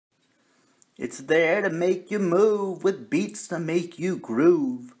It's there to make you move, with beats to make you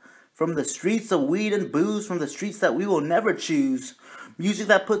groove. From the streets of weed and booze, from the streets that we will never choose. Music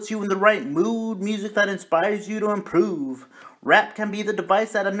that puts you in the right mood, music that inspires you to improve. Rap can be the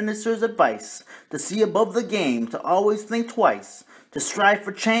device that administers advice, to see above the game, to always think twice, to strive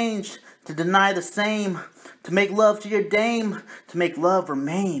for change, to deny the same, to make love to your dame, to make love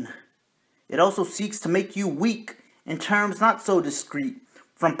remain. It also seeks to make you weak, in terms not so discreet,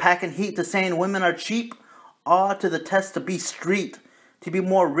 from packing heat to saying women are cheap, all to the test to be street, to be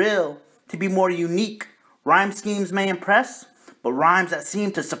more real, to be more unique. Rhyme schemes may impress, but rhymes that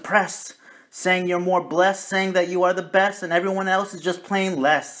seem to suppress, saying you're more blessed, saying that you are the best and everyone else is just plain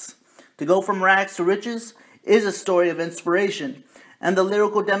less. To go from rags to riches is a story of inspiration, and the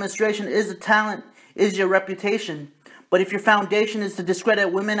lyrical demonstration is a talent, is your reputation. But if your foundation is to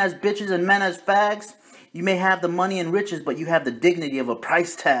discredit women as bitches and men as fags, you may have the money and riches, but you have the dignity of a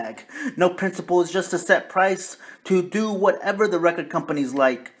price tag. No principle is just a set price to do whatever the record companies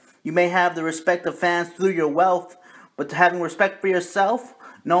like. You may have the respect of fans through your wealth, but having respect for yourself,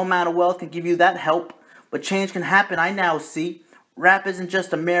 no amount of wealth can give you that help. But change can happen, I now see. Rap isn't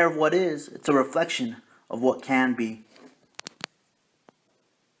just a mirror of what is, it's a reflection of what can be.